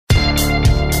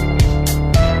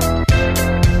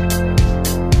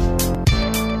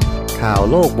ข่าว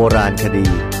โลกโบราณคดี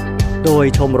โดย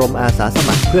ชมรมอาสาส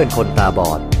มัครเพื่อนคนตาบ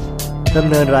อดดำ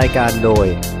เนินรายการโดย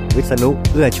วิษณุ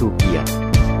เอื้อชูเกียรติ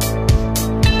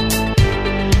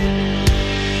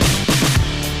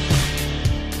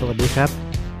สวัสดีครับ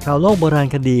ข่าวโลกโบราณ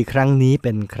คดีครั้งนี้เ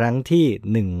ป็นครั้งที่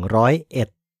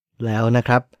101แล้วนะค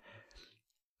รับ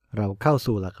เราเข้า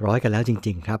สู่หลักร้อยกันแล้วจ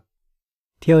ริงๆครับ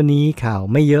เที่ยวนี้ข่าว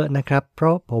ไม่เยอะนะครับเพร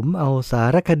าะผมเอาสา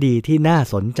รคดีที่น่า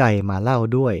สนใจมาเล่า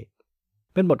ด้วย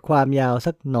เป็นบทความยาว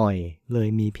สักหน่อยเลย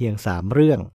มีเพียง3เ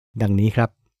รื่องดังนี้ครับ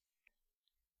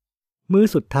มื้อ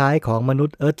สุดท้ายของมนุษ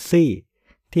ย์เอิร์ธซี่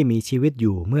ที่มีชีวิตอ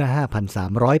ยู่เมื่อ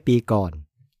 5,300 ปีก่อน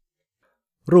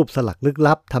รูปสลักลึก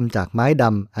ลับทำจากไม้ด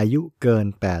ำอายุเกิน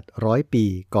800ปี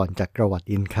ก่อนจักรวรรดิ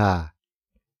อินคา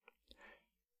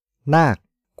นาค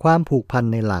ความผูกพัน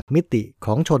ในหลากมิติข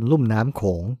องชนลุ่มน้ำโข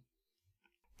ง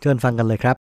เชิญฟังกันเลยค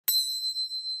รับ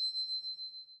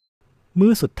มื้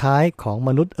อสุดท้ายของม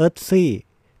นุษย์เอิร์ธซี่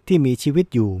ที่มีชีวิต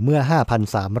อยู่เมื่อ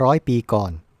 5,300 ปีก่อ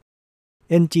น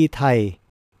NG ไทย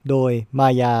โดยมา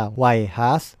ยาไวฮ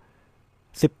าส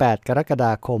18 กรกฎ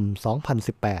าคม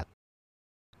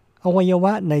 2018 อวัยว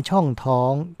ะในช่องท้อ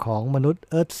งของมนุษย์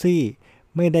เอิร์ธซี่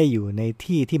ไม่ได้อยู่ใน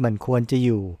ที่ที่มันควรจะอ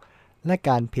ยู่และก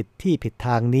ารผิดที่ผิดท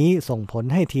างนี้ส่งผล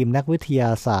ให้ทีมนักวิทย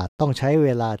าศาสตร์ต้องใช้เว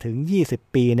ลาถึง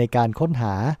20 ปีในการค้นห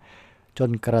าจน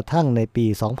กระทั่งในปี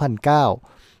 2009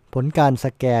 ผลการส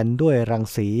แกนด้วยรัง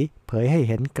สีเผยให้เ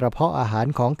ห็นกระเพาะอาหาร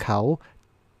ของเขา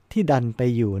ที่ดันไป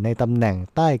อยู่ในตำแหน่ง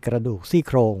ใต้กระดูกซี่โ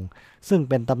ครงซึ่ง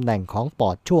เป็นตำแหน่งของปอ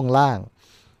ดช่วงล่าง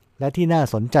และที่น่า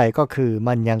สนใจก็คือ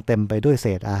มันยังเต็มไปด้วยเศ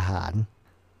ษอาหาร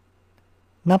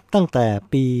นับตั้งแต่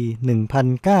ปี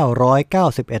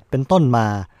 1991 เป็นต้นมา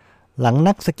หลัง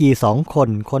นักสกี2 คน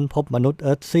ค้นพบมนุษย์เ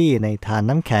อิร์ธซี่ในฐาน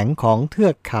น้ำแข็งของเทื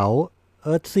อกเขาเ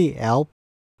อิร์ธซี่แอลป์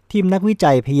ทีมนักวิ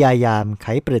จัยพยายามไข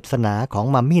ปริศนาของ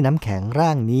มัมมี่น้ำแข็งร่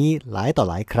างนี้หลายต่อ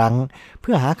หลายครั้งเ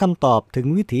พื่อหาคำตอบถึง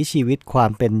วิถีชีวิตควา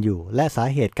มเป็นอยู่และสา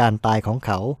เหตุการตายของเ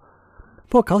ขา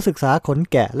พวกเขาศึกษาขน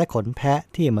แกะและขนแพะ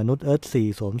ที่มนุษย์เอิร์ธซี่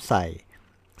สวมใส่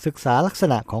ศึกษาลักษ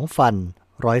ณะของฟัน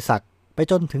รอยสักไป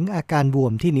จนถึงอาการบว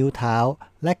มที่นิ้วเท้า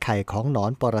และไข่ของหนอ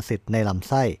นปรสิตในลำไ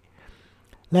ส้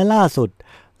และล่าสุด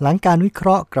หลังการวิเคร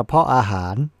าะห์กระเพาะอาหา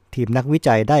รทีมนักวิ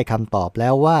จัยได้คำตอบแล้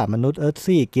วว่ามนุษย์เอิร์ธ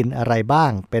ซี่กินอะไรบ้า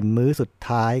งเป็นมื้อสุด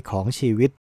ท้ายของชีวิ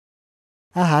ต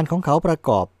อาหารของเขาประก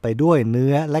อบไปด้วยเ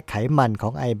นื้อและไขมันขอ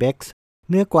งไอเบ็กซ์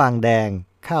เนื้อกวางแดง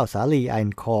ข้าวสาลีไอ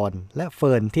น์คอร์นและเ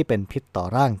ฟิร์นที่เป็นพิษต่อ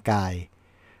ร่างกาย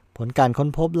ผลการค้น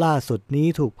พบล่าสุดนี้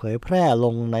ถูกเผยแพร่ล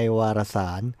งในวารส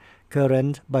าร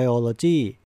Current Biology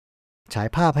ฉาย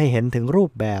ภาพให้เห็นถึงรู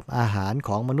ปแบบอาหารข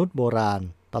องมนุษย์โบราณ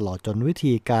ตลอดจนวิ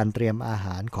ธีการเตรียมอาห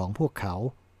ารของพวกเขา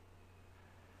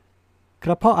ก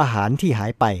ระเพาะอาหารที่หา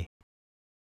ยไป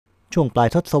ช่วงปลาย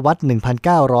ทศวรรษ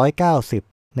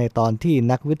 1990 ในตอนที่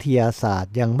นักวิทยาศาสต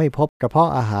ร์ยังไม่พบกระเพาะ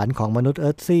อาหารของมนุษย์เ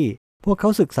อิร์ธซี่พวกเขา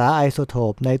ศึกษาไอโซโท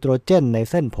ปไนโตรเจนใน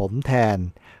เส้นผมแทน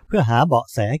เพื่อหาเบาะ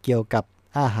แสเกี่ยวกับ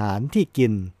อาหารที่กิ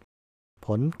นผ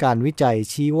ลการวิจัย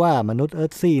ชี้ว่ามนุษย์เอิ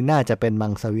ร์ธซี่น่าจะเป็นมั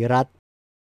งสวิรัติ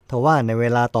ทว่าในเว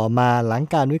ลาต่อมาหลัง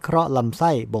การวิเคราะห์ลำไ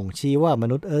ส้บ่งชี้ว่าม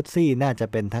นุษย์เอิร์ธซี่น่าจะ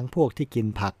เป็นทั้งพวกที่กิน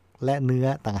ผักและเนื้อ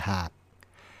ต่างหาก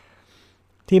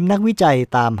ทีมนักวิจัย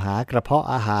ตามหากระเพาะ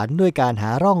อาหารด้วยการห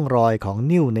าร่องรอยของ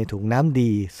นิ่วในถุงน้ำ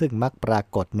ดีซึ่งมักปรา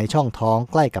กฏในช่องท้อง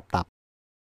ใกล้กับตับ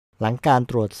หลังการ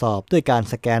ตรวจสอบด้วยการ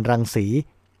สแกนรังสี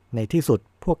ในที่สุด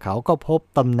พวกเขาก็พบ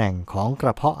ตำแหน่งของกร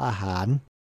ะเพาะอาหาร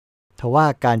ทว่า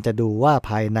การจะดูว่า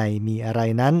ภายในมีอะไร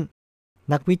นั้น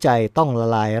นักวิจัยต้องละ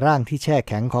ลายร่างที่แช่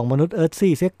แข็งของมนุษย์เอิร์ธ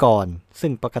ซี่เสียก่อนซึ่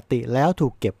งปกติแล้วถู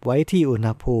กเก็บไว้ที่อุณ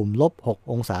หภูมิ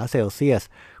 -6 องศาเซลเซียส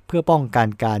เพื่อป้องกัน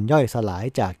การย่อยสลาย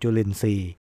จากจุลินทรีย์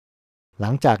หลั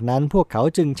งจากนั้นพวกเขา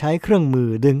จึงใช้เครื่องมือ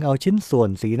ดึงเอาชิ้นส่วน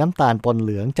สีน้ำตาลปนเห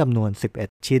ลืองจำนวน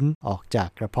11ชิ้นออกจาก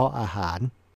กระเพาะอาหาร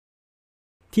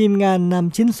ทีมงานน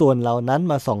ำชิ้นส่วนเหล่านั้น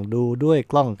มาส่องดูด้วย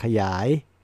กล้องขยาย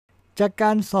จากก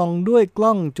ารส่องด้วยก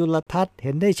ล้องจุลทรรศน์เ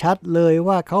ห็นได้ชัดเลย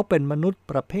ว่าเขาเป็นมนุษย์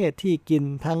ประเภทที่กิน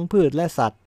ทั้งพืชและสั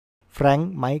ตว์แฟรง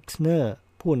ค์ ไมค์เนอร์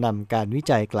ผู้นำการวิ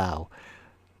จัยกล่าว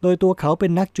โดยตัวเขาเป็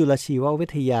นนักจุลชีววิ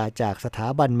ทยาจากสถา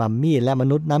บันมัมมี่และม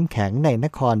นุษย์น้ำแข็งในน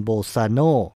ครโบซาโน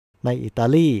ในอิตา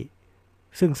ลี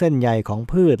ซึ่งเส้นใยของ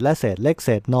พืชและเศษเล็กเศ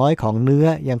ษน้อยของเนื้อ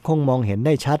ยังคงมองเห็นไ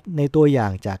ด้ชัดในตัวอย่า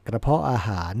งจากกระเพาะอา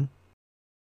หาร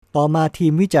ต่อมาที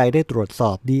มวิจัยได้ตรวจส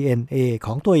อบ DNA ข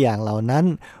องตัวอย่างเหล่านั้น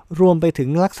รวมไปถึง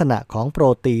ลักษณะของโปร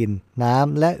ตีนน้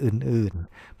ำและอื่น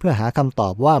ๆเพื่อหาคำตอ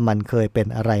บว่ามันเคยเป็น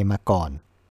อะไรมาก่อน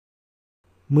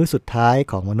มื้อสุดท้าย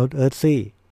ของมนุษย์เอิร์ธซี่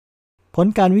ผล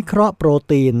การวิเคราะห์โปร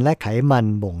ตีนและไขมัน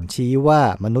บ่งชี้ว่า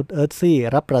มนุษย์เอิร์ธซี่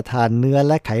รับประทานเนื้อแ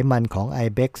ละไขมันของไอ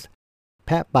เบ็กซ์แพ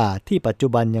ะป่าที่ปัจจุ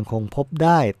บันยังคงพบไ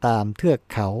ด้ตามเทือก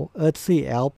เขาเอิร์ธซี่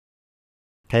แอลป์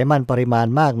ไขมันปริมาณ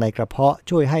มากในกระเพาะ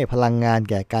ช่วยให้พลังงาน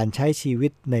แก่การใช้ชีวิ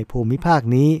ตในภูมิภาค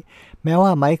นี้แม้ว่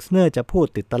าไมค์เนอร์จะพูด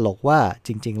ติดตลกว่าจ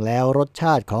ริงๆแล้วรสช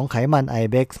าติของไขมันไอ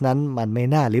เบ็กซ์นั้นมันไม่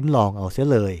น่าลิ้มลองเอาเสีย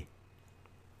เลย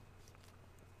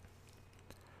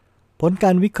ผลก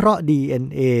ารวิเคราะห์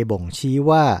DNA บ่งชี้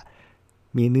ว่า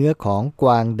มีเนื้อของกว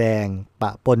างแดงป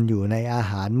ะปนอยู่ในอา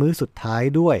หารมื้อสุดท้าย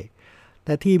ด้วยแ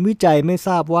ต่ทีมวิจัยไม่ท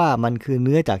ราบว่ามันคือเ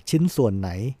นื้อจากชิ้นส่วนไห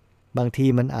นบางที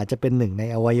มันอาจจะเป็นหนึ่งใน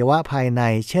อวัยวะภายใน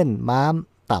เช่นม้าม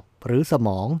ตับหรือสม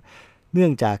องเนื่อ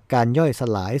งจากการย่อยส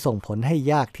ลายส่งผลให้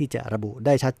ยากที่จะระบุไ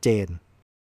ด้ชัดเจน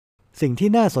สิ่งที่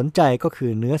น่าสนใจก็คื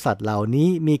อเนื้อสัตว์เหล่านี้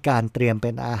มีการเตรียมเ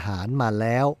ป็นอาหารมาแ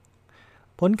ล้ว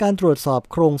ผลการตรวจสอบ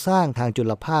โครงสร้างทางจุ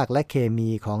ลภาคและเคมี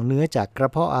ของเนื้อจากกระ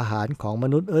เพาะอาหารของม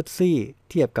นุษย์เอิร์ธซี่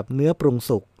เทียบกับเนื้อปรุง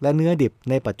สุกและเนื้อดิบ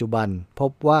ในปัจจุบันพ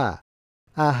บว่า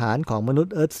อาหารของมนุษ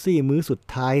ย์เอิร์ธซี่มื้อสุด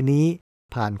ท้ายนี้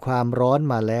ผ่านความร้อน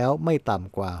มาแล้วไม่ต่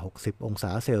ำกว่า60องศ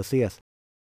าเซลเซียส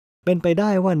เป็นไปไ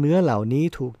ด้ว่าเนื้อเหล่านี้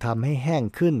ถูกทำให้แห้ง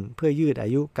ขึ้นเพื่อยืดอา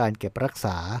ยุการเก็บรักษ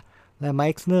าและไม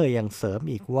ค์เนอร์ยังเสริม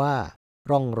อีกว่า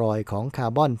ร่องรอยของคา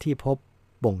ร์บอนที่พบ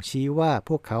บ่งชี้ว่าพ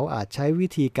วกเขาอาจใช้วิ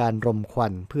ธีการรมควั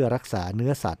นเพื่อรักษาเนื้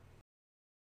อสัตว์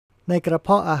ในกระเพ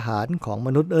าะอาหารของม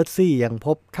นุษย์เอิร์ธซี่ยังพ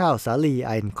บข้าวสาลีไ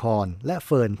อน์คอร์นและเ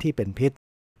ฟิร์นที่เป็นพิษ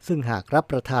ซึ่งหากรับ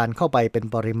ประทานเข้าไปเป็น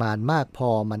ปริมาณมากพอ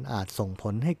มันอาจส่งผ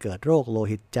ลให้เกิดโรคโล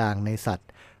หิตจางในสัตว์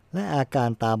และอาการ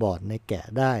ตาบอดในแกะ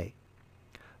ได้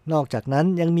นอกจากนั้น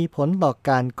ยังมีผลต่อ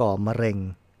การก่อมะเร็ง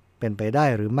เป็นไปได้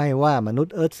หรือไม่ว่ามนุษ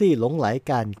ย์เอิร์ธซี่หลงไหล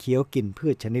การเคี้ยวกินพื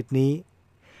ชชนิดนี้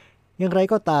อย่างไร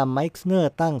ก็ตามไมค์เนอ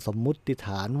ร์ตั้งสมมุติฐ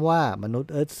านว่ามนุษ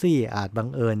ย์เอิร์ธซี่อาจบัง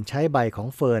เอิญใช้ใบของ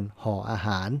เฟิร์นห่ออาห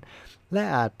ารและ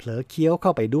อาจเผลอเคี้ยวเข้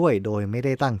าไปด้วยโดยไม่ไ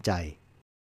ด้ตั้งใจ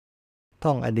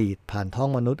ท่องอดีตผ่านท้อง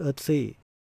มนุษย์เอิร์ธซี่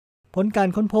ผลการ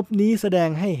ค้นพบนี้แสดง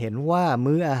ให้เห็นว่า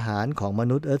มื้ออาหารของม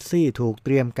นุษย์เอิร์ธซี่ถูกเต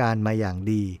รียมการมาอย่าง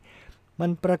ดีมั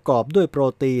นประกอบด้วยโปร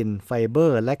ตีนไฟเบอ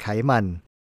ร์และไขมัน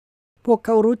พวกเข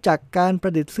ารู้จักการปร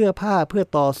ะดิษฐ์เสื้อผ้าเพื่อ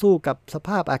ต่อสู้กับสภ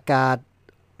าพอากาศ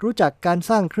รู้จักการ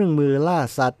สร้างเครื่องมือล่า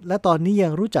สัตว์และตอนนี้ยั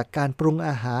งรู้จักการปรุงอ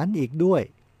าหารอีกด้วย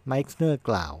ไมค์เนอร์ก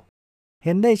ล่าวเ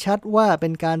ห็นได้ชัดว่าเป็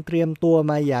นการเตรียมตัว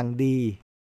มาอย่างดี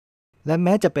และแ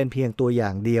ม้จะเป็นเพียงตัวอย่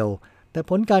างเดียวแต่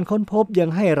ผลการค้นพบยัง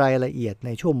ให้รายละเอียดใน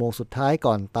ชั่วโมงสุดท้าย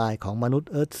ก่อนตายของมนุษย์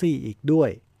เอิร์ธซี่อีกด้วย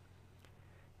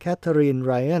แคทเธอรีน ไ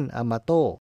รอัน อามาโต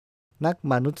นัก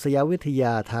มนุษยวิทย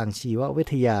าทางชีววิ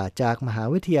ทยาจากมหา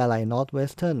วิทยาลัยนอร์ทเว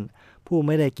สเทิร์นผู้ไ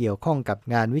ม่ได้เกี่ยวข้องกับ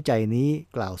งานวิจัยนี้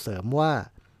กล่าวเสริมว่า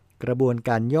กระบวนก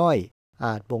ารย่อยอ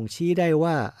าจบ่งชี้ได้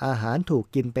ว่าอาหารถูก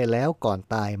กินไปแล้วก่อน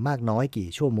ตายมากน้อยกี่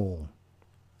ชั่วโมง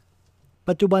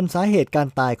ปัจจุบันสาเหตุการ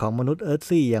ตายของมนุษย์เอิร์ธ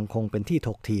ซี่ยังคงเป็นที่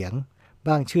ถกเถียง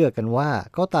บ้างเชื่อกันว่า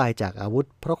เขาตายจากอาวุธ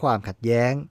เพราะความขัดแย้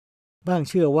งบ้าง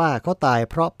เชื่อว่าเขาตาย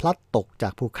เพราะพลัดตกจา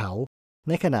กภูเขาใ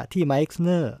นขณะที่ไมค์เน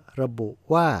อร์ระบุ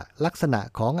ว่าลักษณะ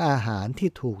ของอาหารที่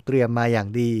ถูกเตรียมมาอย่าง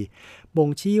ดีบ่ง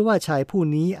ชี้ว่าชายผู้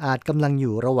นี้อาจกำลังอ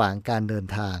ยู่ระหว่างการเดิน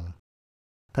ทาง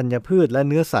ธัญพืชและ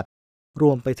เนื้อสัตว์ร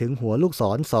วมไปถึงหัวลูกศ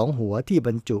ร2หัวที่บ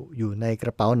รรจุอยู่ในกร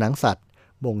ะเป๋าหนังสัตว์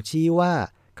บ่งชี้ว่า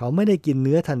เขาไม่ได้กินเ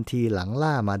นื้อทันทีหลัง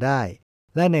ล่ามาได้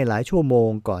และในหลายชั่วโมง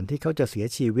ก่อนที่เขาจะเสีย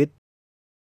ชีวิต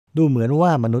ดูเหมือนว่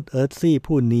ามนุษย์เอิร์ธซี่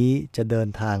ผู้นี้จะเดิน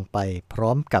ทางไปพร้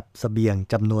อมกับเสบียง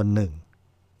จำนวนหนึ่ง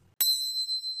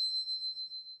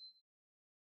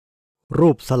รู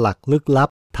ปสลักลึกลับ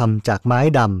ทำจากไม้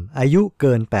ดำอายุเ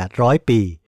กิน800ปี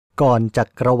ก่อนจั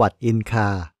กรวรรดิอินคา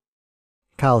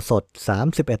ข่าวสด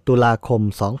31ตุลาคม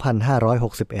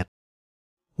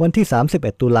2561วันที่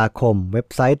31ตุลาคมเว็บ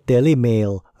ไซต์ Daily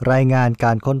Mail รายงานก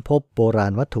ารค้นพบโบรา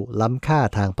ณวัตถุล้ำค่า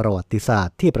ทางประวัติศาสต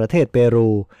ร์ที่ประเทศเปรู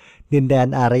ดินแดน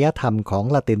อารยธรรมของ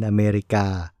ละตินอเมริกา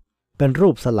เป็นรู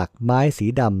ปสลักไม้สี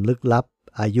ดำลึกลับ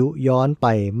อายุย้อนไป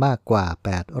มากกว่า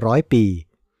800ปี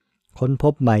ค้นพ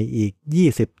บใหม่อีก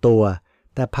20ตัว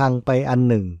แต่พังไปอัน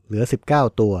หนึ่งเหลือ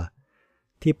19ตัว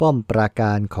ที่ป้อมปราก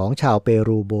ารของชาวเป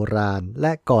รูโบราณแล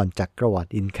ะก่อนจักรวรร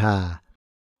ดิอินคา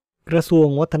กระทรวง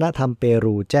วัฒนธรรมเป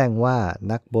รูแจ้งว่า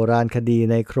นักโบราณคดี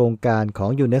ในโครงการของ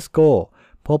ยูเนสโก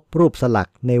พบรูปสลัก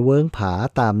ในเวิ้งผา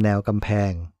ตามแนวกำแพ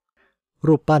ง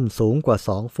รูปปั้นสูงกว่า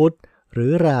2ฟุตหรื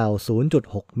อราว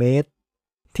 0.6 เมตร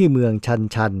ที่เมือง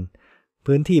ชัน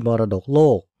พื้นที่มรดกโล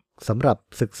กสำหรับ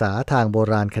ศึกษาทางโบ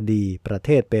ราณคดีประเท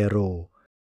ศเปรู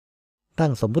ตั้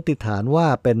งสมมติฐานว่า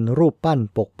เป็นรูปปั้น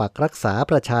ปกปักรักษา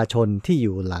ประชาชนที่อ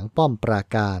ยู่หลังป้อมปรา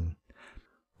การ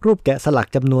รูปแกะสลัก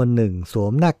จำนวนหนึ่งสว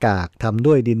มหน้ากากทำ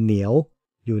ด้วยดินเหนียว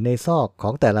อยู่ในซอกขอ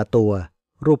งแต่ละตัว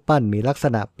รูปปั้นมีลักษ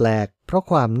ณะแปลกเพราะ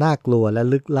ความน่ากลัวและ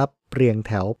ลึกลับเรียงแ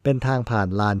ถวเป็นทางผ่าน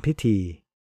ลานพิธี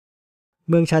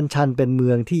เมืองชันเป็นเมื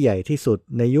องที่ใหญ่ที่สุด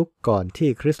ในยุคก่อนที่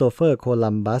คริสโตเฟอร์โค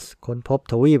ลัมบัสค้นพบ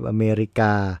ทวีปอเมริก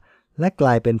า และกล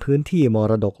ายเป็นพื้นที่ม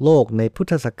รดกโลกในพุท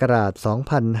ธศักราช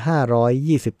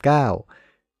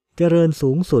 2529 เจริญ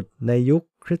สูงสุดในยุค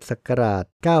คริสต์ศักราช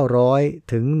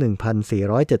 900 ถึง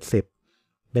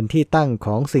 1470 เป็นที่ตั้งข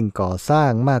องสิ่งก่อสร้า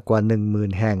งมากกว่า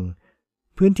 10,000 แห่ง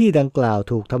พื้นที่ดังกล่าว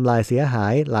ถูกทำลายเสียหา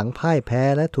ยหลังพ่ายแพ้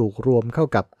และถูกรวมเข้า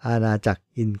กับอาณาจักร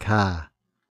อินคา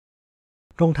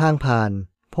ตรงทางผ่าน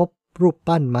พบรูป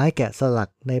ปั้นไม้แกะสลั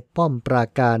กในป้อมปรา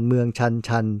การเมือง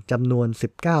ชันจำนวน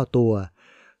 19 ตัว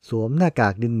สวมหน้ากา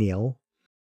กดินเหนียว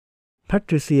แพท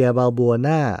ริเซีย บาลบัวน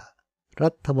ารั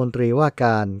ฐมนตรีว่าก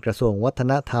ารกระทรวงวัฒ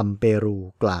นธรรมเปรู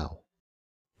กล่าว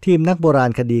ทีมนักโบรา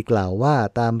ณคดีกล่าวว่า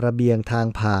ตามระเบียงทาง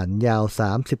ผ่านยาว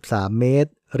 33 เมต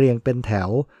รเรียงเป็นแถว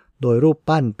โดยรูป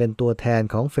ปั้นเป็นตัวแทน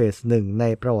ของเฟสหนึ่งใน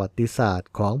ประวัติศาสต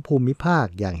ร์ของภูมิภาค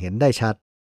อย่างเห็นได้ชัด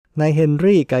นายเฮน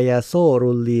รี่ กายาโซ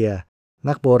รูเลีย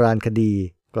นักโบราณคดี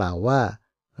กล่าวว่า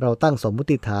เราตั้งสมม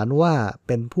ติฐานว่าเ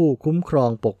ป็นผู้คุ้มครอง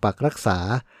ปกปักรักษา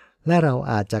และเรา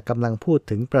อาจจะกำลังพูด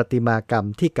ถึงประติมากรรม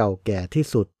ที่เก่าแก่ที่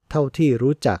สุดเท่าที่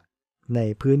รู้จักใน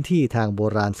พื้นที่ทางโบ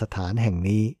ราณสถานแห่ง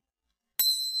นี้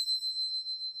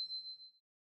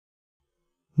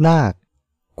นาค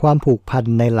ความผูกพัน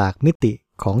ในหลากมิติ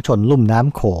ของชนลุ่มน้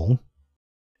ำโขง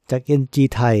จาก NG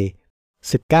ไทย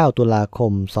 19 ตุลาค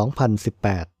ม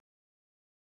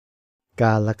 2018 ก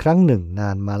าลครั้งหนึ่งนา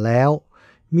นมาแล้ว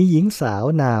มีหญิงสาว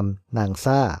นามนาง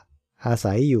ซ่าอา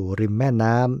ศัยอยู่ริมแม่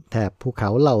น้ำแถบภูเขา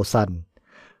เหล่าซัน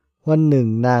วันหนึ่ง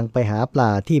นางไปหาปล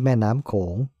าที่แม่น้ำโข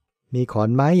งมีขอน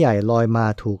ไม้ใหญ่ลอยมา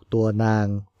ถูกตัวนาง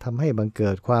ทำให้บังเกิ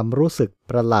ดความรู้สึก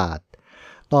ประหลาด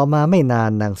ต่อมาไม่นา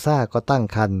นนางซ่าก็ตั้ง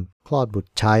ครรภ์คลอดบุต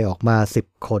รชายออกมา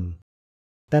10 คน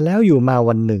แต่แล้วอยู่มา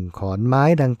วันหนึ่งขอนไม้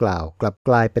ดังกล่าวกลับก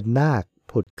ลายเป็นนาค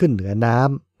ผุดขึ้นเหนือน้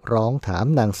ำร้องถาม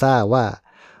นางซ่าว่า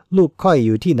ลูกค่อยอ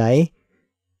ยู่ที่ไหน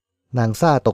นางซ่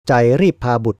าตกใจรีบพ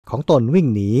าบุตรของตนวิ่ง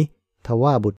หนีท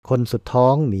ว่าบุตรคนสุดท้อ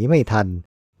งหนีไม่ทัน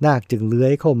นาคจึงเลื้อ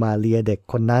ยเข้ามาเลียเด็ก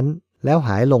คนนั้นแล้วห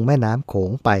ายลงแม่น้ำโข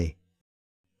งไป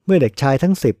เมื่อเด็กชาย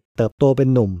ทั้ง10เติบโตเป็น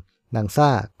หนุ่มนางซ่า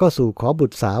ก็สู่ขอบุ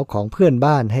ตรสาวของเพื่อน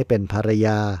บ้านให้เป็นภรรย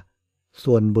า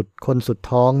ส่วนบุตรคนสุด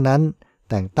ท้องนั้น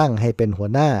แต่งตั้งให้เป็นหัว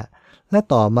หน้าและ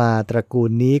ต่อมาตระกู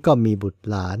ลนี้ก็มีบุตร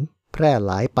หลานแพร่ห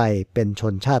ลายไปเป็นช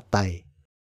นชาติไต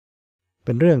เ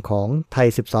ป็นเรื่องของไทย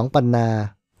12ปันนา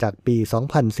จากปี 2498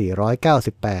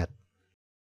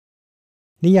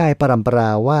 นิยายปรัมปรา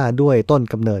ว่าด้วยต้น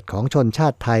กำเนิดของชนชา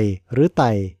ติไทยหรือไต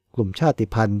กลุ่มชาติ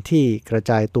พันธุ์ที่กระ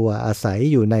จายตัวอาศัย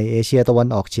อยู่ในเอเชียตะวัน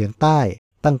ออกเฉียงใต้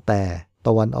ตั้งแต่ต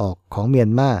ะวันออกของเมียน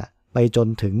มาไปจน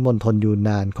ถึงมณฑลยูนน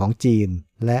านของจีน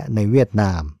และในเวียดน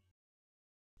าม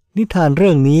นิทานเ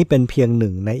รื่องนี้เป็นเพียงห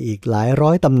นึ่งในอีกหลายร้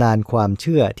อยตำนานความเ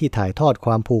ชื่อที่ถ่ายทอดค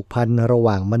วามผูกพันระห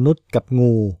ว่างมนุษย์กับ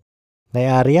งูใน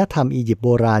อารยธรรมอียิปต์โบ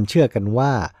ราณเชื่อกันว่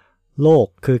าโลก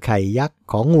คือไข่ยักษ์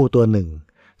ของงูตัวหนึ่ง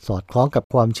สอดคล้องกับ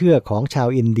ความเชื่อของชาว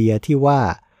อินเดียที่ว่า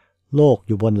โลกอ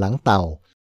ยู่บนหลังเต่า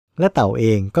และเต่าเอ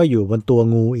งก็อยู่บนตัว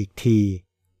งูอีกที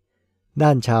ด้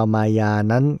านชาวมายา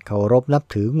นั้นเคารพนับ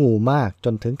ถืองูมากจ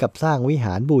นถึงกับสร้างวิห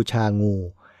ารบูชางู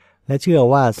และเชื่อ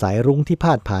ว่าสายรุ้งที่พ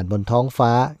าดผ่านบนท้องฟ้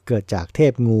าเกิดจากเท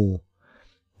พงู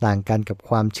ต่างกันกับ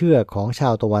ความเชื่อของชา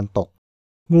วตะวันตก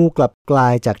งูกลับกลา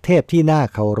ยจากเทพที่น่า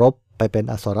เคารพไปเป็น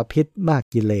อสรพิษมาก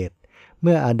กิเลสเ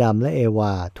มื่ออาดัมและเอว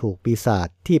าถูกปีศาจ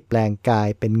ที่แปลงกาย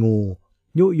เป็นงู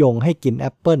ยุยงให้กินแอ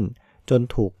ปเปิ้ลจน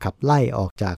ถูกขับไล่ออ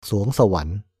กจากสวงสวรร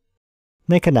ค์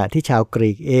ในขณะที่ชาวกรี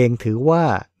กเองถือว่า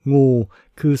งู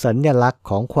คือสัญลักษณ์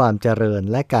ของความเจริญ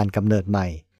และการกำเนิดใหม่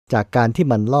จากการที่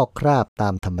มันลอกคราบตา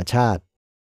มธรรมชาติ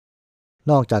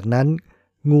นอกจากนั้น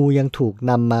งูยังถูก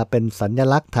นำมาเป็นสัญ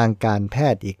ลักษณ์ทางการแพ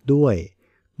ทย์อีกด้วย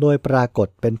โดยปรากฏ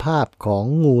เป็นภาพของ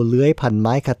งูเลื้อยพันไ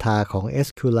ม้คทาของเอส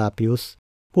คิลาปิอุส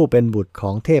ผู้เป็นบุตรข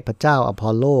องเทพเจ้าอพอ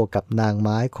ลโลกับนางไ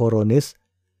ม้โคโรนิส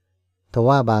ท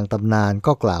ว่าบางตำนาน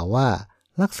ก็กล่าวว่า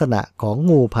ลักษณะของ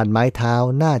งูพันไม้เท้า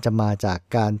น่าจะมาจาก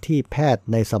การที่แพทย์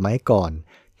ในสมัยก่อน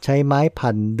ใช้ไม้พั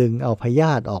นดึงเอาพย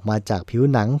าธิออกมาจากผิว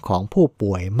หนังของผู้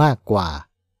ป่วยมากกว่า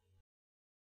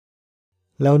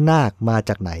แล้วนาคมา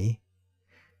จากไหน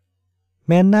แ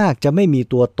ม้นาคจะไม่มี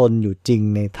ตัวตนอยู่จริง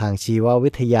ในทางชีว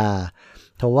วิทยา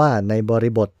ทว่าในบ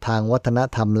ริบททางวัฒน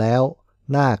ธรรมแล้ว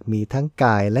นาคมีทั้งก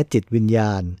ายและจิตวิญญ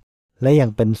าณและยั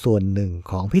งเป็นส่วนหนึ่ง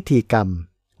ของพิธีกรรม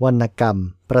วรรณกรรม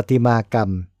ประติมากรรม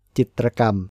จิตรกรร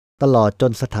มตลอดจ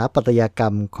นสถาปัตยกร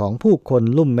รมของผู้คน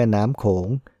ลุ่มแม่น้ำโขง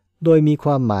โดยมีค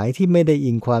วามหมายที่ไม่ได้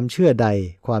อิงความเชื่อใด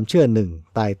ความเชื่อหนึ่ง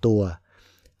ตายตัว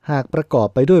หากประกอบ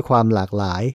ไปด้วยความหลากหล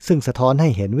ายซึ่งสะท้อนให้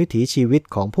เห็นวิถีชีวิต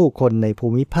ของผู้คนในภู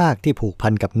มิภาคที่ผูกพั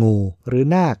นกับงูหรือ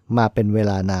นาคมาเป็นเว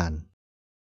ลานาน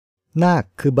นาค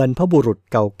คือบรรพบุรุษ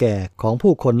เก่าแก่ของ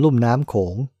ผู้คนลุ่มน้ำโข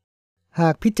งหา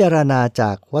กพิจารณาจ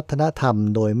ากวัฒนธรรม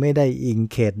โดยไม่ได้อิง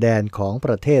เขตแดนของป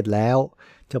ระเทศแล้ว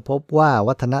จะพบว่า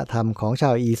วัฒนธรรมของช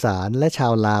าวอีสานและชา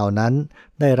วลาวนั้น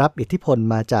ได้รับอิทธิพล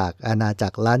มาจากอาณาจั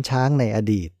กรล้านช้างในอ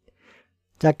ดีต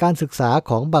จากการศึกษา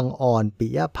ของบังออนปิ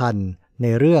ยพันธ์ใน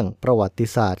เรื่องประวัติ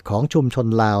ศาสตร์ของชุมชน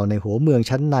ลาวในหัวเมือง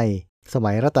ชั้นในส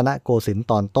มัยรัตนโกสินทร์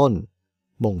ตอนต้น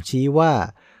บ่งชี้ว่า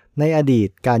ในอดีต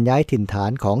การย้ายถิ่นฐา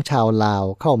นของชาวลาว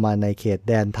เข้ามาในเขตแ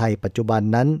ดนไทยปัจจุบัน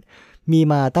นั้นมี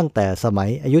มาตั้งแต่สมัย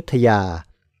อยุธยา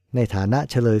ในฐานะ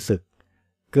เฉลยศึก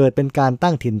เกิดเป็นการ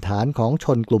ตั้งถิ่นฐานของช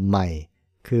นกลุ่มใหม่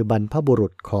คือบรรพบุรุ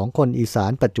ษของคนอีสา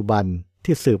นปัจจุบัน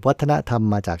ที่สืบวัฒนธรรม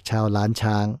มาจากชาวล้าน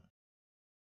ช้าง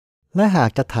และหา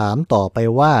กจะถามต่อไป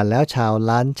ว่าแล้วชาว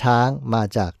ล้านช้างมา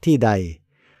จากที่ใด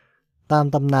ตาม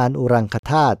ตำนานอุรังค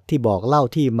ธาตุที่บอกเล่า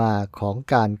ที่มาของ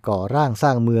การก่อร่างสร้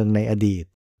างเมืองในอดีต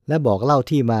และบอกเล่า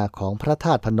ที่มาของพระธ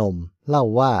าตุพนมเล่า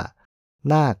ว่า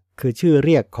นาคคือชื่อเ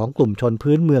รียกของกลุ่มชน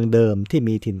พื้นเมืองเดิมที่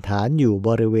มีถิ่นฐานอยู่บ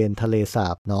ริเวณทะเลสา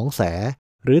บหนองแส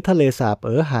หรือทะเลสาบ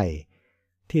ไห่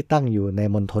ที่ตั้งอยู่ใน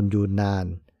มณฑลยูนนาน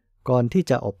ก่อนที่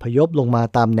จะอพยพลงมา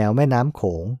ตามแนวแม่น้ำโข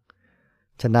ง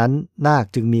ฉะนั้นนาค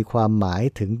จึงมีความหมาย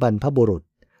ถึงบรรพบุรุษ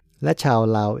และชาว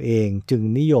ลาวเองจึง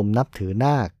นิยมนับถือน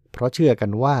าคเพราะเชื่อกั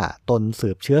นว่าตนสื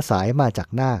บเชื้อสายมาจาก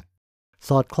นาคส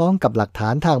อดคล้องกับหลักฐา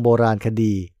นทางโบราณค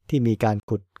ดีที่มีการ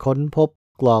ขุดค้นพบ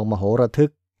กลองมโหระทึ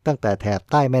กตั้งแต่แถบ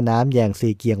ใต้แม่น้ำแยงซี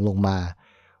เกียงลงมา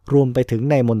รวมไปถึง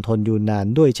ในมณฑลยูนนาน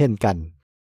ด้วยเช่นกัน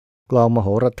กลองมโห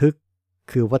ระทึก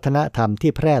คือวัฒนธรรม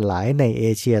ที่แพร่หลายในเอ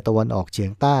เชียตะวันออกเฉีย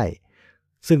งใต้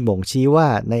ซึ่งบ่งชี้ว่า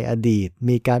ในอดีต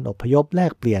มีการอพยพแล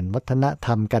กเปลี่ยนวัฒนธร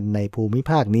รมกันในภูมิ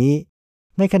ภาคนี้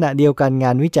ในขณะเดียวกันง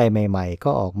านวิจัยใหม่ๆก็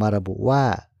ออกมาระบุว่า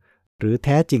หรือแ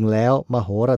ท้จริงแล้วมโห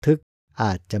ระทึกอ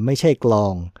าจจะไม่ใช่กลอ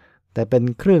งแต่เป็น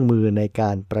เครื่องมือในก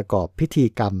ารประกอบพิธี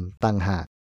กรรมต่างหาก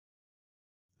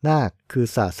นาคคือ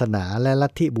ศาสนาและลั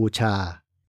ทธิบูชา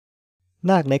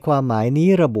นาคในความหมายนี้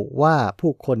ระบุว่า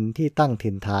ผู้คนที่ตั้ง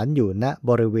ถิ่นฐานอยู่ณ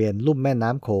บริเวณลุ่มแม่น้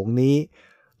ำโขงนี้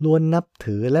ล้วนนับ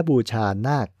ถือและบูชาน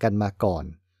าคกันมาก่อน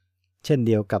เช่นเ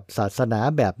ดียวกับศาสนา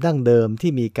แบบดั้งเดิม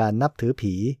ที่มีการนับถือ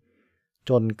ผี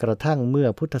จนกระทั่งเมื่อ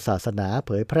พุทธศาสนาเผ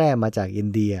ยแพร่มาจากอิน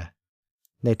เดีย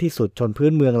ในที่สุดชนพื้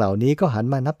นเมืองเหล่านี้ก็หัน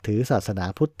มานับถือศาสนา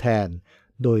พุทธแทน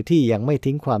โดยที่ยังไม่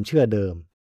ทิ้งความเชื่อเดิม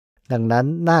ดังนั้น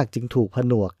นาคจึงถูกผ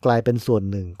นวกกลายเป็นส่วน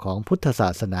หนึ่งของพุทธศา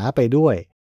สนาไปด้วย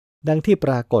ดังที่ป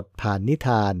รากฏผ่านนิท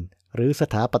านหรือส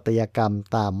ถาปัตยกรรม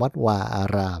ตามวัดวาอา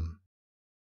ราม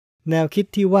แนวคิด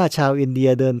ที่ว่าชาวอินเดีย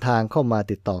เดินทางเข้ามา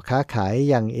ติดต่อค้าขาย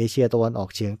ยังเอเชียตะวันออก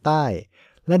เฉียงใต้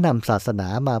และนำศาสนา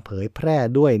มาเผยแพร่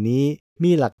ด้วยนี้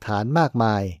มีหลักฐานมากม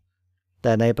ายแ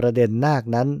ต่ในประเด็นนาค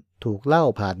นั้นถูกเล่า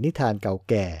ผ่านนิทานเก่า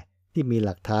แก่ที่มีห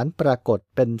ลักฐานปรากฏ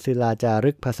เป็นศิลาจา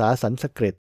รึกภาษาสันสกฤ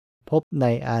ตพบใน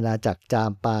อาณาจักรจา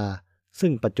มปาซึ่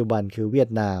งปัจจุบันคือเวีย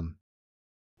ดนาม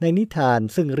ในนิทาน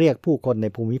ซึ่งเรียกผู้คนใน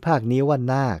ภูมิภาคนี้ว่า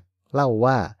นาคเล่า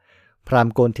ว่าพราหม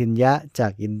ณ์โกนทินยะจา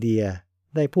กอินเดีย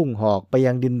ได้พุ่งหอกไป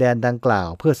ยังดินแดนดังกล่าว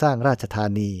เพื่อสร้างราชธา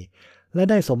นีและ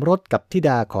ได้สมรสกับธิด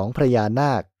าของพระยาน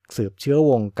าคสืบเชื้อ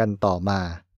วงศ์กันต่อมา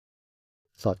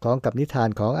สอดคล้องกับนิทาน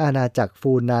ของอาณาจักร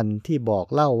ฟูนันที่บอก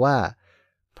เล่าว่า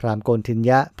พราหมณ์โกนทิน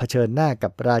ยะเผชิญหน้ากั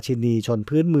บราชินีชน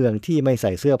พื้นเมืองที่ไม่ใ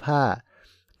ส่เสื้อผ้า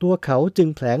ตัวเขาจึง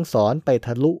แผลงศรไปท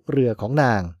ะลุเรือของน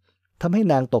างทำให้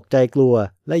นางตกใจกลัว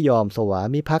และยอมสวา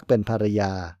มิภักดิ์เป็นภรรย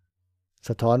าส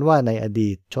ะท้อนว่าในอ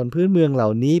ดีตชนพื้นเมืองเหล่า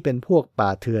นี้เป็นพวกป่า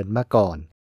เถื่อนมาก่อน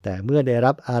แต่เมื่อได้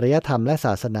รับอารยธรรมและศ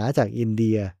าสนาจากอินเ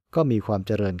ดียก็มีความเ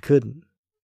จริญขึ้น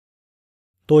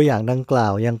ตัวอย่างดังกล่า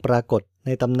วยังปรากฏใน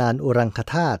ตำนานอุรังค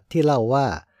ธาตุที่เล่าว่า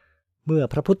เมื่อ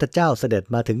พระพุทธเจ้าเสด็จ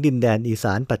มาถึงดินแดนอีส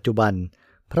านปัจจุบัน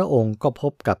พระองค์ก็พ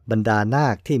บกับบรรดานา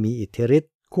คที่มีอิทธิฤท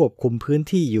ธิ์ควบคุมพื้น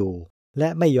ที่อยู่และ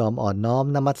ไม่ยอมอ่อนน้อม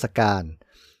นมัสการ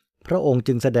พระองค์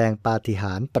จึงแสดงปาฏิห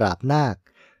าริย์ปราบนาค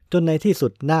จนในที่สุ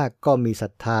ดนาคก็มีศรั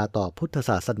ทธาต่อพุทธ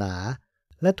ศาสนา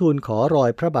และทูลขอรอ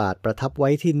ยพระบาทประทับไว้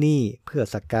ที่นี่เพื่อ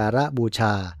สักการะบูช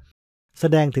าแส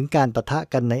ดงถึงการปะทะ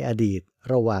กันในอดีต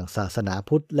ระหว่างศาสนา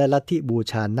พุทธและลัทธิบู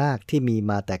ชานาคที่มี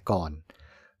มาแต่ก่อน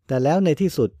แต่แล้วใน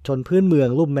ที่สุดชนพื้นเมือง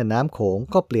ลุ่มแม่น้ำโขง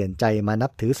ก็เปลี่ยนใจมานั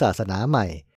บถือศาสนาใหม่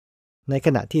ในข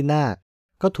ณะที่นาค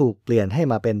ก็ถูกเปลี่ยนให้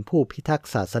มาเป็นผู้พิทักษ์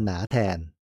ศาสนาแทน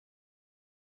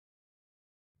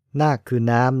นาคคือ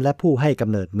น้ำและผู้ให้กำ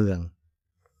เนิดเมือง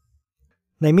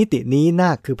ในมิตินี้น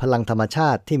าคคือพลังธรรมชา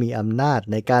ติที่มีอำนาจ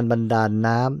ในการบันดาล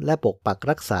น้ำและปกปัก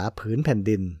รักษาผืนแผ่น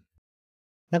ดิน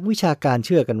นักวิชาการเ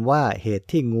ชื่อกันว่าเหตุ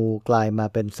ที่งูกลายมา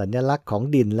เป็นสัญลักษณ์ของ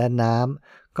ดินและน้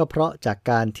ำก็เพราะจาก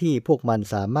การที่พวกมัน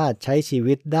สามารถใช้ชี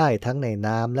วิตได้ทั้งใน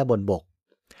น้ำและบนบก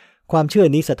ความเชื่อ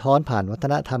นี้สะท้อนผ่านวัฒ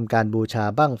นธรรมการบูชา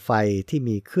บั้งไฟที่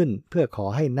มีขึ้นเพื่อขอ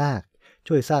ให้นาค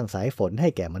ช่วยสร้างสายฝนให้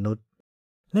แก่มนุษย์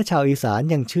และชาวอีสาน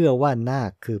ยังเชื่อว่านา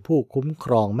คคือผู้คุ้มค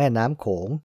รองแม่น้ำโขง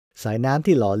สายน้ำ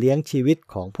ที่หล่อเลี้ยงชีวิต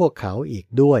ของพวกเขาอีก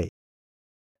ด้วย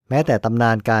แม้แต่ตำน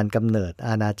านการกำเนิดอ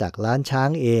าณาจักรล้านช้าง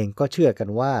เองก็เชื่อกัน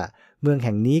ว่าเมืองแ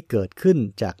ห่งนี้เกิดขึ้น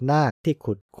จากนาคที่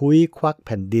ขุดคุ้ยควักแ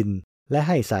ผ่นดินและใ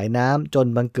ห้สายน้ำจน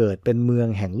บังเกิดเป็นเมือง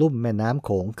แห่งลุ่มแม่น้ำโข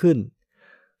งขึ้น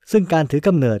ซึ่งการถือก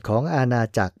ำเนิดของอาณา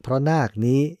จักรเพราะนาค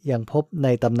นี้ยังพบใน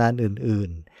ตำนานอื่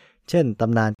นๆเช่นต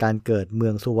ำนานการเกิดเมื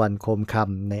องสุวรรณโคมค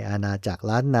ำในอาณาจักร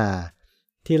ล้านนา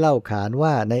ที่เล่าขานว่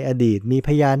าในอดีตมีพ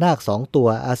ญานาค2 ตัว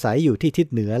อาศัยอยู่ที่ทิศ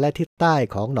เหนือและทิศใต้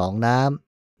ของหนองน้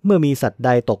ำเมื่อมีสัตว์ใด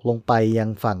ตกลงไปยัง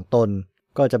ฝั่งตน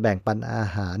ก็จะแบ่งปันอา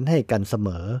หารให้กันเสม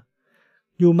อ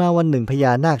อยู่มาวันหนึ่งพญ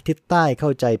านาคทิศใต้เข้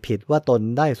าใจผิดว่าตน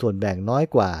ได้ส่วนแบ่งน้อย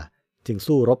กว่าจึง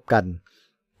สู้รบกัน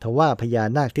ทว่าพญา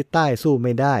นาคทิศใต้สู้ไ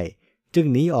ม่ได้จึง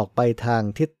หนีออกไปทาง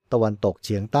ทิศตะวันตกเ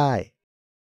ฉียงใต้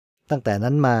ตั้งแต่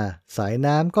นั้นมาสาย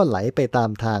น้ำก็ไหลไปตาม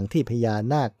ทางที่พญา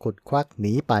นาคขุดควักห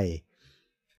นีไป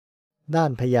ด้า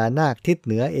นพญานาคทิศเ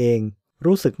หนือเอง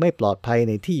รู้สึกไม่ปลอดภัยใ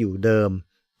นที่อยู่เดิม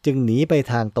จึงหนีไป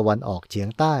ทางตะวันออกเฉียง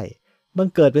ใต้บัง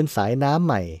เกิดเป็นสายน้ำใ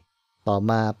หม่ต่อ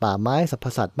มาป่าไม้สรรพ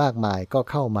สัตว์มากมายก็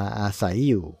เข้ามาอาศัย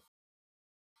อยู่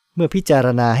เมื่อพิจาร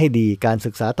ณาให้ดีการ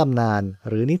ศึกษาตำนาน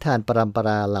หรือนิทานปรัมปร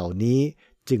าเหล่านี้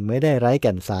จึงไม่ได้ไร้แ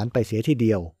ก่นสารไปเสียทีเ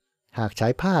ดียวหากใช้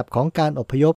ภาพของการอ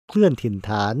พยพเคลื่อนถิ่นฐ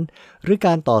านหรือก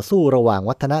ารต่อสู้ระหว่าง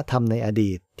วัฒนธรรมในอ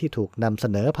ดีตที่ถูกนำเส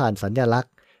นอผ่านสัญลักษ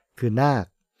ณ์คือนาค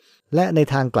และใน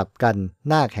ทางกลับกัน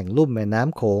นาคแห่งลุ่มแม่น้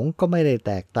ำโขงก็ไม่ได้แ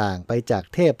ตกต่างไปจาก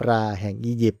เทพราแห่ง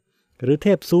อียิปต์หรือเท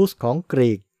พซูสของก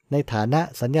รีกในฐานะ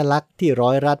สัญลักษณ์ที่ร้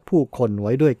อยรัดผู้คนไ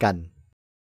ว้ด้วยกัน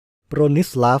โบรนิส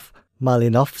ลาฟ มาลิ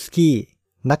นอฟสกี้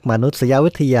นักมนุษย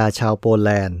วิทยาชาวโปแล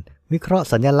นด์วิเคราะห์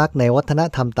สัญลักษณ์ในวัฒน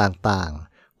ธรรมต่าง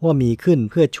ๆว่ามีขึ้น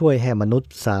เพื่อช่วยให้มนุษ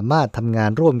ย์สามารถทำงา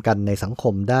นร่วมกันในสังค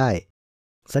มได้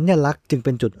สัญลักษณ์จึงเ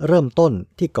ป็นจุดเริ่มต้น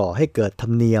ที่ก่อให้เกิดธร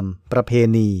รมเนียมประเพ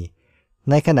ณี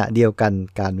ในขณะเดียวกัน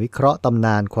การวิเคราะห์ตำน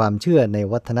านความเชื่อใน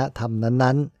วัฒนธรรม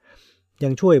นั้นๆยั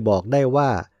งช่วยบอกได้ว่า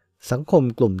สังคม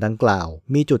กลุ่มดังกล่าว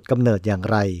มีจุดกำเนิดอย่าง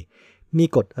ไรมี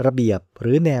กฎระเบียบห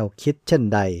รือแนวคิดเช่น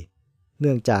ใดเ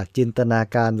นื่องจากจินตนา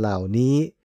การเหล่านี้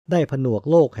ได้ผนวก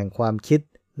โลกแห่งความคิด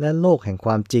และโลกแห่งค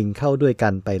วามจริงเข้าด้วยกั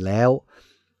นไปแล้ว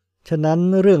ฉะนั้น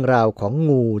เรื่องราวของ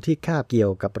งูที่คาบเกี่ย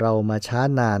วกับเรามาช้า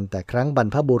นานแต่ครั้งบรร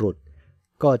พบุรุษ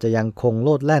ก็จะยังคงโล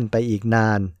ดแล่นไปอีกนา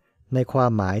นในควา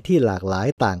มหมายที่หลากหลาย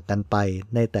ต่างกันไป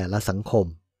ในแต่ละสังคม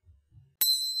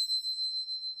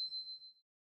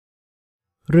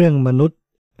เรื่องมนุษย์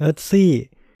เอิร์ธซี่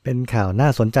เป็นข่าวน่า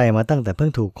สนใจมาตั้งแต่เพิ่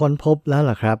งถูกค้นพบแล้ว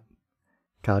ล่ะครับ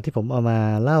ข่าวที่ผมเอามา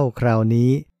เล่าคราวนี้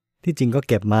ที่จริงก็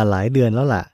เก็บมาหลายเดือนแล้ว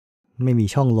ล่ะไม่มี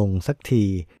ช่องลงสักที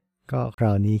ก็คร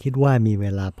าวนี้คิดว่ามีเว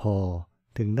ลาพอ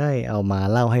ถึงได้เอามา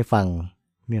เล่าให้ฟัง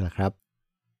นี่แหละครับ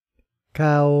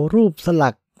ข่าวรูปสลั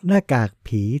กหน้ากาก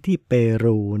ผีที่เป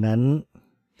รูนั้น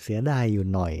เสียดายอยู่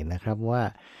หน่อยนะครับว่า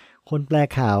คนแปล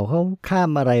ข่าวเขาข้าม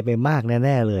อะไรไปมากแ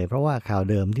น่ๆเลยเพราะว่าข่าว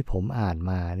เดิมที่ผมอ่าน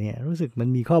มาเนี่ยรู้สึกมัน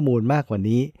มีข้อมูลมากกว่า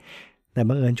นี้แต่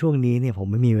บังเอิญช่วงนี้เนี่ยผม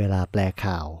ไม่มีเวลาแปล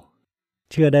ข่าว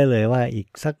เชื่อได้เลยว่าอีก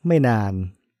สักไม่นาน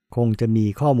คงจะมี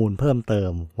ข้อมูลเพิ่มเติ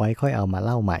มไว้ค่อยเอามาเ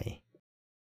ล่าใหม่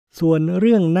ส่วนเ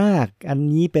รื่องนาคอัน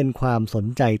นี้เป็นความสน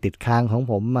ใจติดค้างของ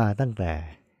ผมมาตั้งแต่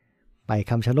ไป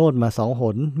คำชะโนดมา2 ห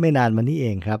นไม่นานมานี้เอ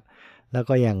งครับแล้ว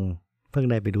ก็ยังเพิ่ง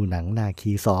ได้ไปดูหนังนา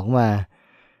คี2มา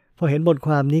พอเห็นบทค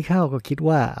วามนี้เข้าก็คิด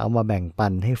ว่าเอามาแบ่งปั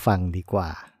นให้ฟังดีกว่า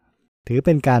ถือเ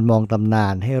ป็นการมองตำนา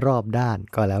นให้รอบด้าน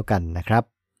ก็แล้วกันนะครับ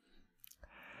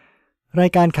รา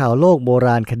ยการข่าวโลกโบร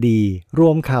าณคดีร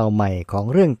วมข่าวใหม่ของ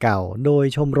เรื่องเก่าโดย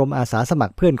ชมรมอาสาสมัค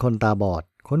รเพื่อนคนตาบอด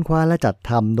ค้นคว้าและจัด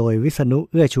ทำโดยวิษณุ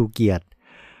เอื้อชูเกียรติ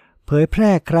เผยแพ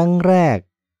ร่ครั้งแรก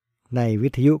ในวิ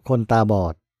ทยุคนตาบอ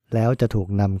ดแล้วจะถูก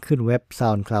นำขึ้นเว็บ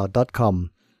soundcloud.com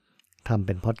ทำเ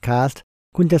ป็นพอดแคสต์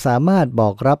คุณจะสามารถบอ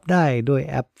กรับได้ด้วย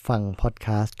แอปฟังพอดแค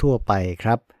สต์ทั่วไปค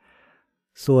รับ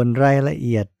ส่วนรายละเ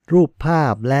อียดรูปภา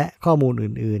พและข้อมูล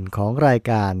อื่นๆของราย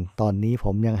การตอนนี้ผ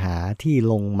มยังหาที่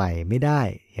ลงใหม่ไม่ได้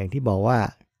อย่างที่บอกว่า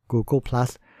Google Plus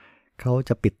เขาจ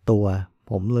ะปิดตัว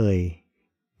ผมเลย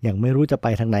ยังไม่รู้จะไป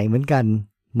ทางไหนเหมือนกัน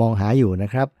มองหาอยู่นะ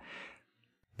ครับ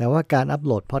แต่ว่าการอัปโห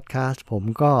ลดพอดแคสต์ผม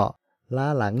ก็ล้า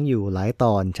หลังอยู่หลายต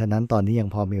อนฉะนั้นตอนนี้ยัง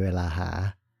พอมีเวลาหา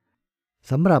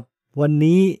สำหรับวัน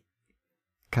นี้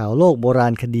ข่าวโลกโบรา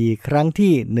ณคดีครั้ง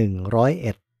ที่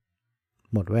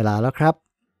101หมดเวลาแล้วครับ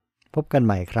พบกันใ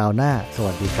หม่คราวหน้าส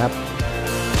วัสดีครับ